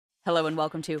Hello and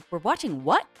welcome to We're Watching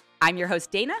What? I'm your host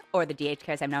Dana, or the DHK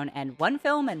as I'm known, and one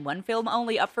film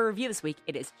only up for review this week.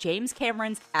 It is James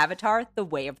Cameron's Avatar: The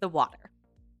Way of the Water.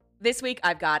 This week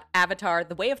I've got Avatar: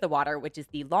 The Way of the Water, which is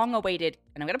the long-awaited,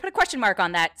 and I'm going to put a question mark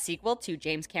on that, sequel to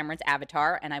James Cameron's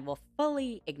Avatar, and I will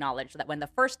fully acknowledge that when the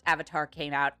first Avatar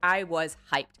came out, I was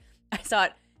hyped. I saw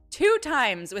it 2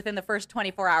 times within the first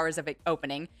 24 hours of it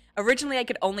opening. Originally, I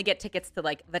could only get tickets to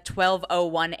like the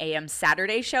 12:01 a.m.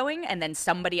 Saturday showing, and then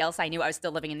somebody else I knew, I was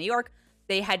still living in New York,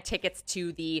 they had tickets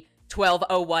to the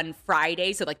 12:01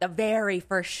 Friday, so like the very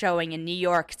first showing in New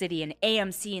York City in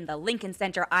AMC in the Lincoln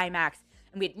Center IMAX,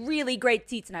 and we had really great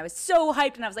seats, and I was so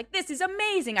hyped, and I was like, this is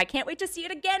amazing, I can't wait to see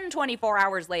it again 24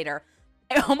 hours later.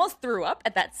 I almost threw up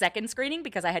at that second screening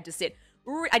because I had to sit,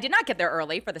 I did not get there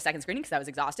early for the second screening because I was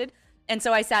exhausted. And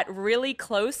so I sat really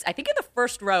close, I think in the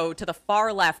first row to the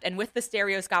far left, and with the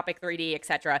stereoscopic 3D,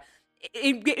 etc.,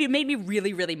 it made me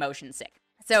really, really motion sick.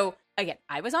 So again,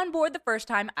 I was on board the first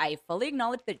time. I fully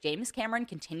acknowledge that James Cameron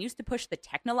continues to push the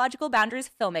technological boundaries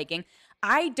of filmmaking.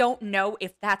 I don't know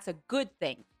if that's a good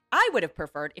thing. I would have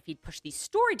preferred if he'd pushed the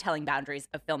storytelling boundaries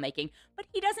of filmmaking, but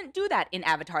he doesn't do that in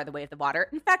Avatar: The Way of the Water.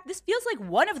 In fact, this feels like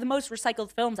one of the most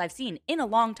recycled films I've seen in a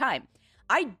long time.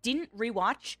 I didn't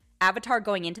rewatch Avatar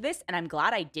going into this, and I'm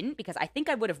glad I didn't, because I think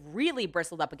I would have really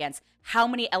bristled up against how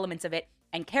many elements of it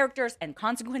and characters and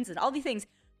consequences and all these things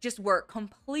just were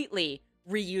completely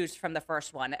reused from the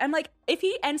first one. I'm like, if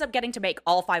he ends up getting to make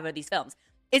all 5 of these films,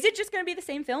 is it just going to be the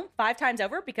same film 5 times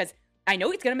over? Because I know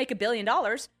he's going to make $1 billion,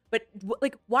 but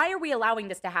like, why are we allowing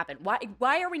this to happen?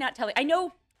 Why are we not telling? I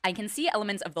know I can see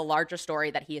elements of the larger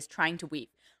story that he is trying to weave,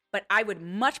 but I would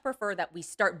much prefer that we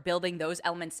start building those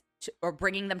elements or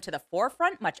bringing them to the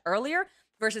forefront much earlier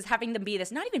versus having them be this,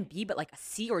 not even B, but like a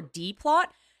C or D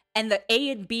plot. And the A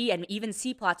and B and even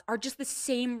C plots are just the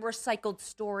same recycled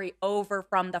story over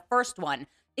from the first one.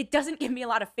 It doesn't give me a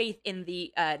lot of faith in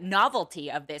the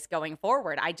novelty of this going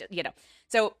forward.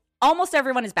 So almost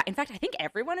everyone is back. In fact, I think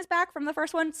everyone is back from the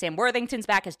first one. Sam Worthington's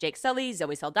back as Jake Sully.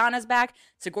 Zoe Saldana's back.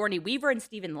 Sigourney Weaver and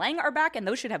Stephen Lang are back, and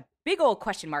those should have big old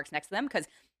question marks next to them, because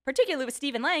particularly with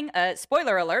Stephen Lang,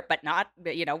 spoiler alert, but not,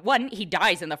 1, he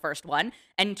dies in the first one,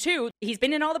 and 2, he's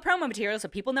been in all the promo material, so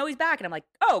people know he's back, and I'm like,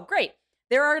 oh, great.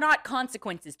 There are not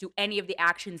consequences to any of the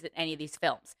actions in any of these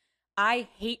films. I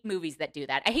hate movies that do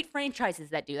that. I hate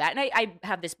franchises that do that, and I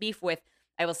have this beef with,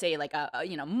 I will say, like,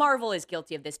 Marvel is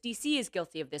guilty of this, DC is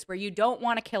guilty of this, where you don't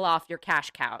want to kill off your cash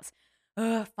cows.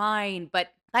 Fine, but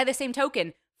by the same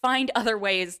token, find other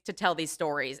ways to tell these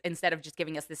stories instead of just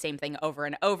giving us the same thing over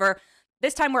and over.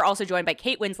 This time, we're also joined by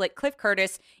Kate Winslet, Cliff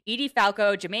Curtis, Edie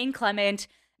Falco, Jermaine Clement,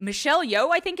 Michelle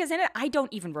Yeoh, I think, is in it. I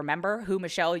don't even remember who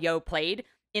Michelle Yeoh played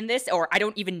in this, or I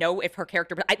don't even know if her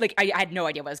character, I had no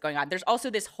idea what was going on. There's also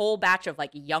this whole batch of,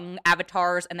 like, young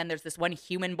avatars, and then there's this one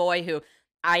human boy who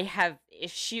I have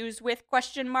issues with,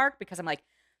 question mark, because I'm like,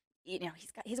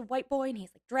 he's a white boy, and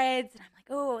he's, like, dreads, and I'm like,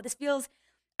 oh, this feels...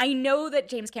 I know that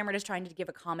James Cameron is trying to give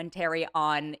a commentary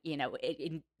on,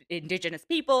 indigenous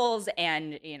peoples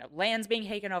and, lands being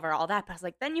taken over, all that. But I was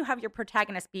like, then you have your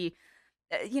protagonist be,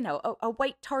 a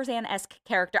white Tarzan-esque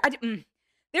character.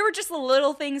 There were just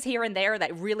little things here and there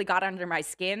that really got under my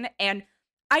skin. And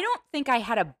I don't think I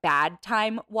had a bad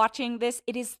time watching this.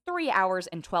 It is 3 hours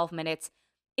and 12 minutes.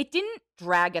 It didn't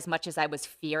drag as much as I was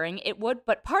fearing it would,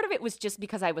 but part of it was just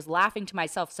because I was laughing to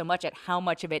myself so much at how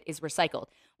much of it is recycled.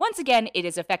 Once again, it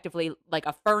is effectively like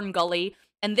a Fern Gully,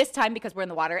 and this time, because we're in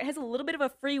the water, it has a little bit of a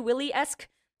Free Willy-esque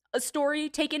story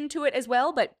taken to it as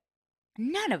well, but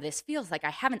none of this feels like I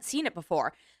haven't seen it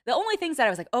before. The only things that I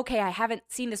was like, okay, I haven't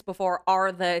seen this before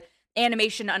are the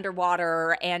animation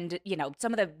underwater and,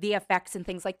 some of the VFX and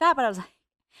things like that, but I was like,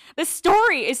 the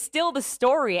story is still the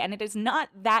story, and it is not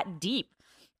that deep.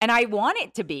 And I want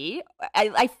it to be.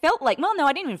 I felt like, well, no,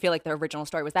 I didn't even feel like the original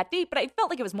story was that deep, but I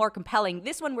felt like it was more compelling.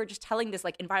 This one, we're just telling this,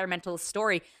 like, environmental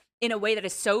story in a way that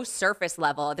is so surface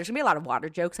level. There's going to be a lot of water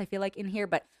jokes, I feel like, in here,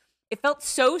 but it felt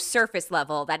so surface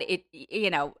level that it,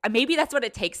 maybe that's what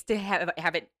it takes to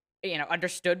have it,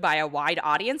 understood by a wide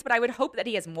audience, but I would hope that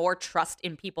he has more trust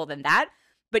in people than that.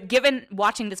 But given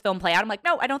watching this film play out, I'm like,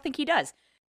 no, I don't think he does.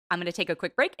 I'm going to take a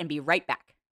quick break and be right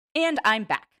back. And I'm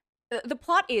back. The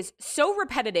plot is so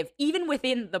repetitive, even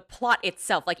within the plot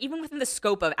itself, like even within the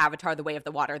scope of Avatar: The Way of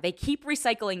the Water. They keep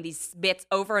recycling these bits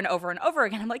over and over and over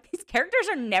again. I'm like, these characters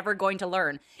are never going to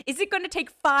learn. Is it going to take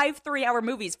 5 3-hour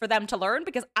movies for them to learn?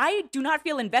 Because I do not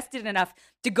feel invested enough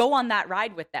to go on that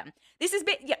ride with them. This has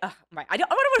been, right. I don't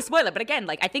want to spoil it, but again,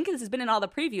 like, I think this has been in all the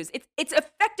previews. It's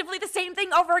effectively the same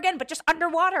thing over again, but just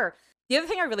underwater. The other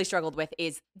thing I really struggled with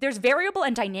is there's variable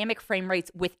and dynamic frame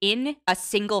rates within a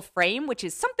single frame, which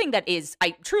is something that is,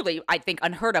 I think,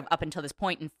 unheard of up until this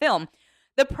point in film.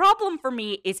 The problem for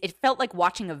me is it felt like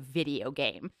watching a video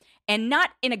game, and not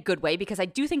in a good way, because I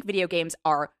do think video games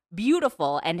are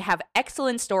beautiful and have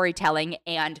excellent storytelling,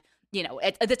 and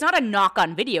it's not a knock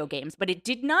on video games, but it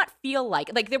did not feel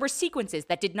like there were sequences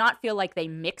that did not feel like they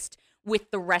mixed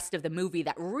with the rest of the movie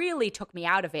that really took me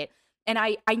out of it. And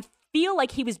I feel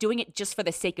like he was doing it just for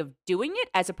the sake of doing it,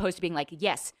 as opposed to being like,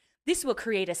 yes, this will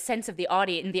create a sense of the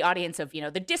audience of,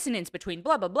 the dissonance between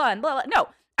blah, blah, blah, and blah, blah. No,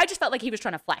 I just felt like he was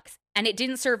trying to flex, and it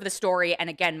didn't serve the story. And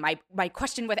again, my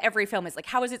question with every film is like,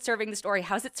 how is it serving the story?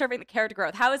 How is it serving the character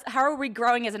growth? How are we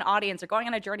growing as an audience or going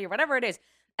on a journey or whatever it is?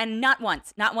 And not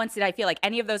once did I feel like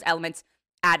any of those elements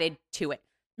added to it.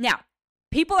 Now,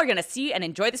 people are going to see and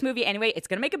enjoy this movie anyway. It's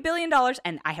going to make $1 billion,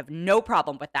 and I have no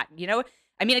problem with that.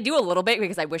 I mean, I do a little bit,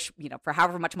 because I wish, for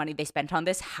however much money they spent on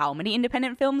this, how many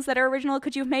independent films that are original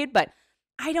could you have made? But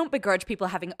I don't begrudge people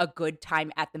having a good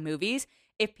time at the movies.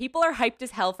 If people are hyped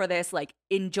as hell for this,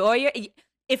 enjoy it.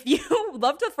 If you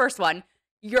loved the first one,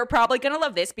 you're probably going to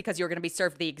love this, because you're going to be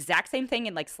served the exact same thing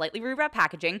in slightly rewrapped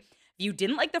packaging. If you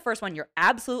didn't like the first one, you're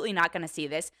absolutely not going to see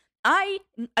this.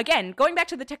 Again, going back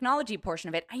to the technology portion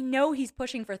of it, I know he's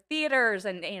pushing for theaters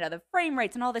and, the frame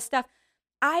rates and all this stuff.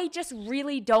 I just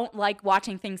really don't like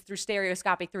watching things through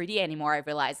stereoscopic 3D anymore. I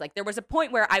realized there was a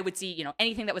point where I would see,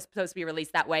 anything that was supposed to be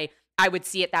released that way, I would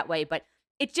see it that way. But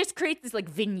it just creates this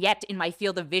vignette in my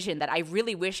field of vision that I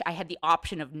really wish I had the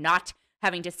option of not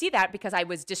having to see that, because I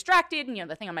was distracted and,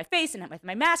 the thing on my face and with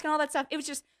my mask and all that stuff. It was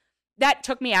just, that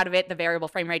took me out of it. The variable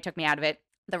frame rate took me out of it.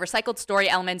 The recycled story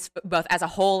elements, both as a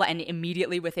whole and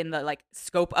immediately within the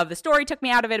scope of the story, took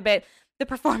me out of it a bit. The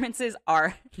performances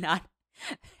are not,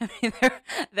 I mean,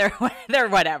 they're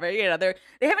whatever,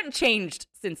 they haven't changed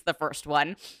since the first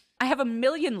one. I have a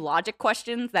million logic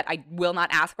questions that I will not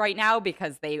ask right now,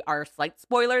 because they are slight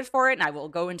spoilers for it, and I will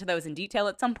go into those in detail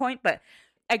at some point. But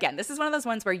again, this is one of those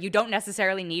ones where you don't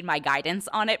necessarily need my guidance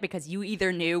on it, because you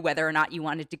either knew whether or not you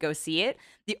wanted to go see it.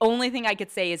 The only thing I could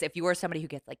say is, if you are somebody who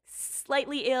gets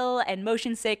slightly ill and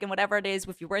motion sick and whatever it is,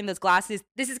 if you're wearing those glasses,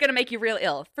 this is going to make you real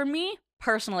ill. For me,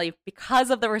 personally, because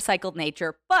of the recycled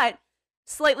nature, but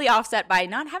slightly offset by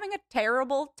not having a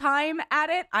terrible time at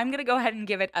it, I'm going to go ahead and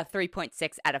give it a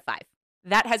 3.6 out of 5.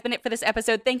 That has been it for this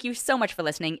episode. Thank you so much for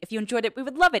listening. If you enjoyed it, we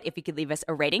would love it if you could leave us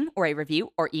a rating or a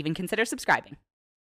review, or even consider subscribing.